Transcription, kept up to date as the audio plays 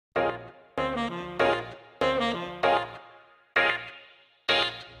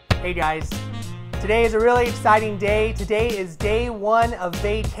Hey guys, today is a really exciting day. Today is day one of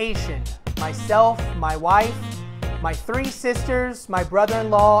vacation. Myself, my wife, my three sisters, my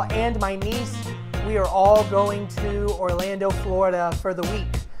brother-in-law, and my niece, we are all going to Orlando, Florida for the week.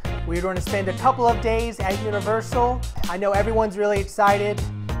 We're going to spend a couple of days at Universal. I know everyone's really excited.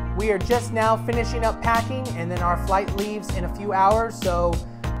 We are just now finishing up packing and then our flight leaves in a few hours, so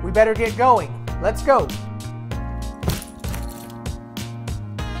we better get going. Let's go.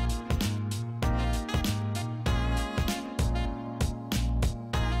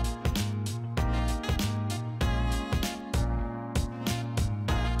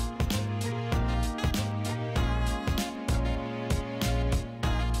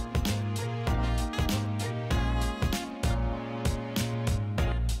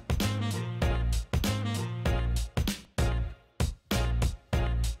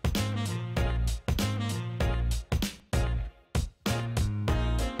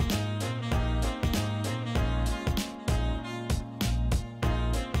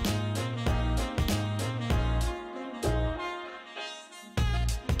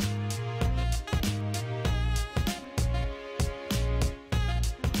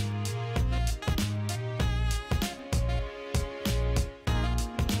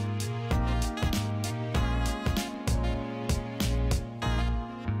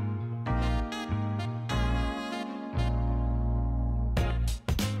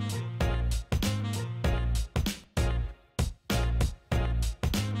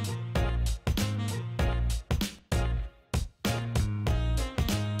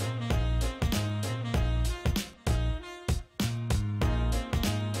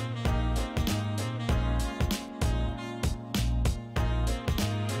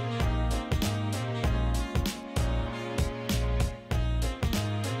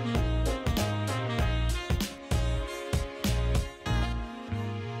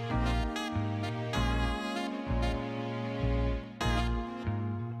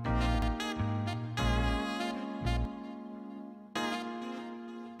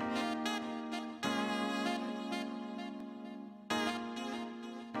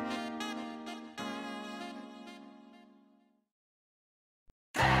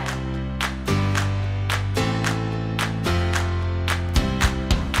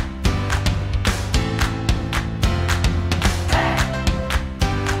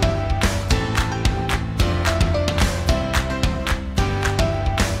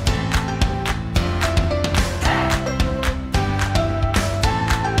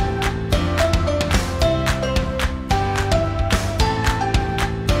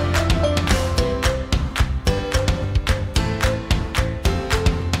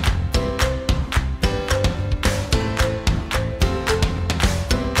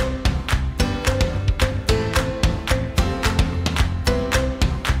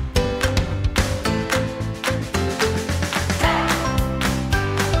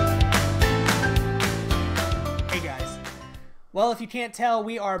 Well, if you can't tell,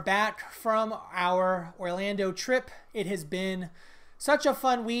 we are back from our Orlando trip. It has been such a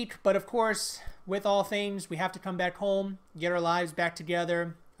fun week, but of course, with all things, we have to come back home, get our lives back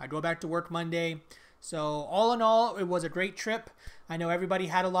together. I go back to work Monday. So all in all, it was a great trip. I know everybody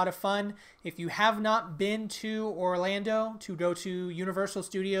had a lot of fun. If you have not been to Orlando to go to Universal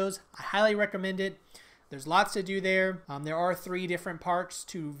Studios, I highly recommend it. There's lots to do there. There are 3 different parks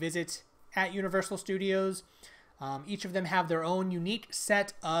to visit at Universal Studios. Each of them have their own unique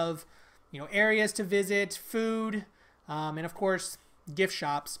set of, areas to visit, food, and of course, gift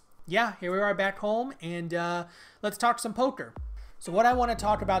shops. Yeah, here we are back home, and let's talk some poker. So what I want to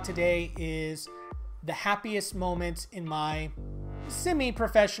talk about today is the happiest moments in my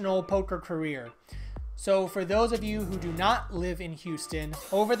semi-professional poker career. So for those of you who do not live in Houston,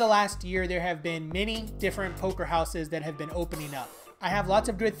 over the last year, there have been many different poker houses that have been opening up. I have lots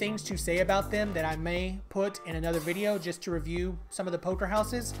of good things to say about them that I may put in another video just to review some of the poker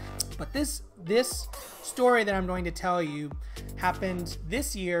houses. But this story that I'm going to tell you happened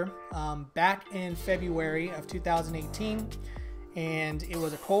this year, back in February of 2018. And it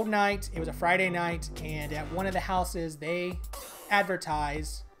was a cold night. It was a Friday night. And at one of the houses, they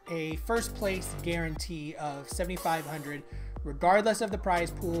advertised a first place guarantee of $7,500, regardless of the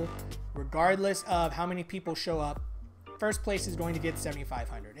prize pool, regardless of how many people show up. First place is going to get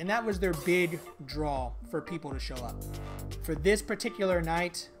 $7,500, and that was their big draw for people to show up. For this particular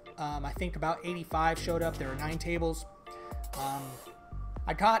night, I think about 85 showed up. There were 9 tables.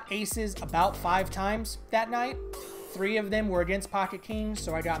 I caught aces about 5 times that night. 3 of them were against pocket kings,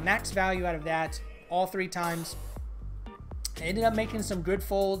 so I got max value out of that all 3 times. I ended up making some good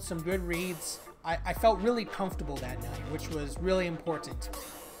folds, some good reads. I felt really comfortable that night, which was really important.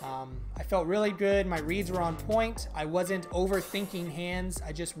 I felt really good. My reads were on point. I wasn't overthinking hands.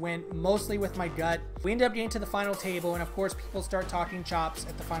 I just went mostly with my gut. We ended up getting to the final table, and of course people start talking chops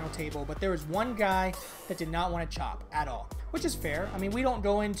at the final table, but there was one guy that did not want to chop at all, which is fair. I mean, we don't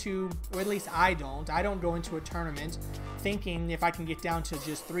go into, or at least I don't go into a tournament thinking if I can get down to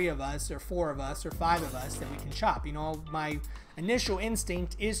just 3 of us or 4 of us or 5 of us that we can chop. You know, my initial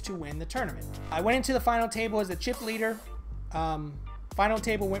instinct is to win the tournament. I went into the final table as the chip leader. Final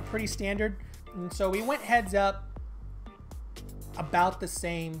table went pretty standard, and so we went heads up about the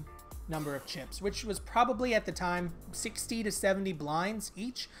same number of chips, which was probably at the time 60 to 70 blinds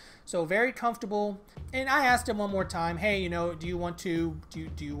each, so very comfortable. And I asked him one more time, hey, you know, do you want to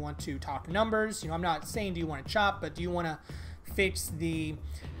talk numbers? You know, I'm not saying do you want to chop, but do you want to fix the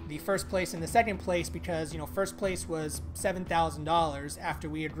first place and the second place, because, you know, first place was $7,000 after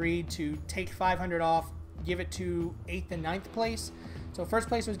we agreed to take 500 off, give it to 8th and 9th place. So first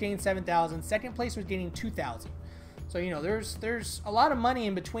place was getting 7,000, second place was getting 2,000. So, you know, there's a lot of money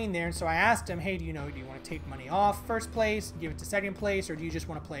in between there. And so I asked him, hey, do you want to take money off first place, give it to second place, or do you just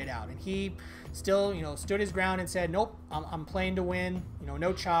want to play it out? And he still, you know, stood his ground and said, nope, I'm playing to win. You know,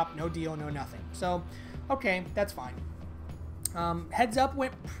 no chop, no deal, no nothing. So, okay, that's fine. Heads up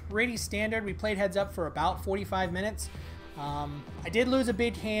went pretty standard. We played heads up for about 45 minutes. I did lose a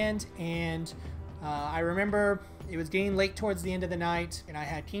big hand, and I remember it was getting late towards the end of the night, and I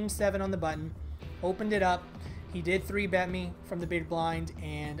had King 7 on the button, opened it up. He did 3-bet me from the big blind,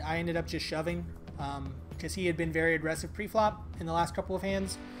 and I ended up just shoving because he had been very aggressive pre-flop in the last couple of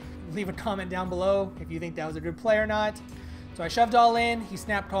hands. Leave a comment down below if you think that was a good play or not. So I shoved all in. He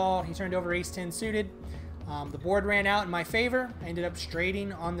snapped call. He turned over ace-10 suited. The board ran out in my favor. I ended up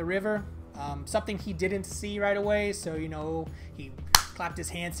straighting on the river, something he didn't see right away. So, you know, he clapped his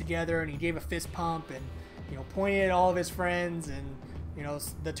hands together and he gave a fist pump and, you know, pointed at all of his friends, and, you know,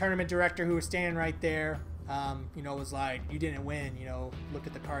 the tournament director who was standing right there, you know, was like, you didn't win, you know, look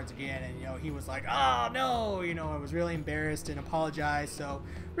at the cards again. And, you know, he was like, oh no, you know, I was really embarrassed and apologized. So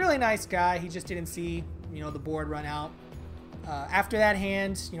really nice guy. He just didn't see, you know, the board run out. After that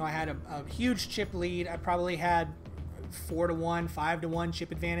hand, you know, I had a huge chip lead. I probably had 4-1, 5-1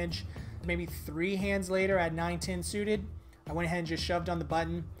 chip advantage. Maybe 3 hands later, I had 9-10 suited. I went ahead and just shoved on the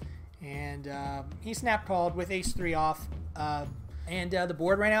button, and he snap called with ace-3 off, and the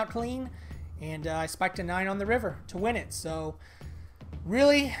board ran out clean, and I spiked a 9 on the river to win it. So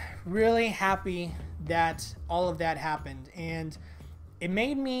really, really happy that all of that happened, and it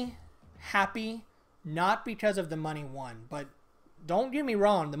made me happy not because of the money won, but don't get me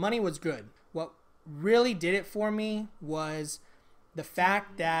wrong, the money was good. What really did it for me was the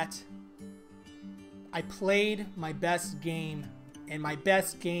fact that I played my best game, and my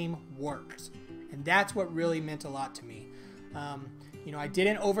best game worked. And that's what really meant a lot to me. You know, I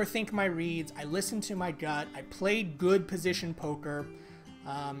didn't overthink my reads. I listened to my gut. I played good position poker.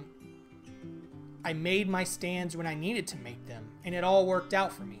 I made my stands when I needed to make them, and it all worked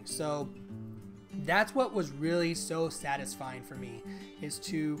out for me. So that's what was really so satisfying for me, is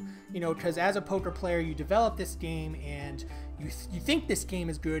to, you know, because as a poker player, you develop this game and you think this game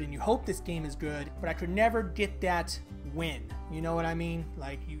is good and you hope this game is good, but I could never get that win. You know what I mean?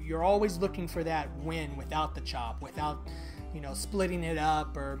 Like, you're always looking for that win without the chop, without, you know, splitting it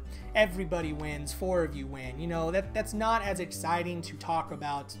up, or everybody wins, 4 of you win. You know, that's not as exciting to talk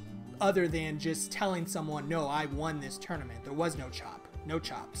about, other than just telling someone, no, I won this tournament. There was no chop.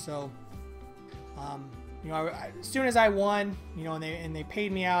 So you know, as soon as I won, you know, and they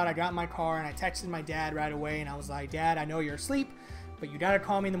paid me out, I got in my car and I texted my dad right away, and I was like, Dad, I know you're asleep, but you gotta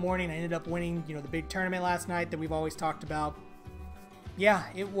call me in the morning. I ended up winning, you know, the big tournament last night that we've always talked about. Yeah,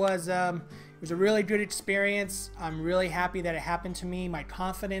 it was a really good experience. I'm really happy that it happened to me. My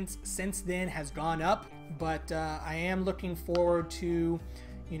confidence since then has gone up, but I am looking forward to,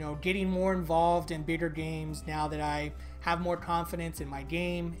 you know, getting more involved in bigger games now that I have more confidence in my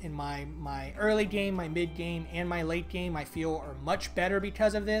game, in my early game, my mid game, and my late game. I feel are much better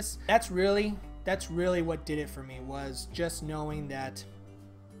because of this. That's really what did it for me, was just knowing that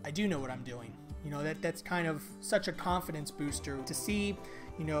I do know what I'm doing. You know, that's kind of such a confidence booster to see,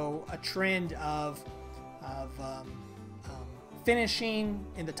 you know, a trend of finishing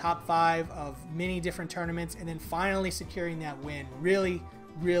in the top 5 of many different tournaments, and then finally securing that win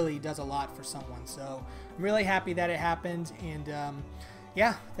really does a lot for someone. So I'm really happy that it happened, and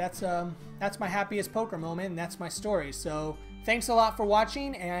yeah, that's my happiest poker moment, and that's my story. So thanks a lot for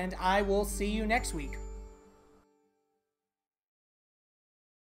watching, and I will see you next week.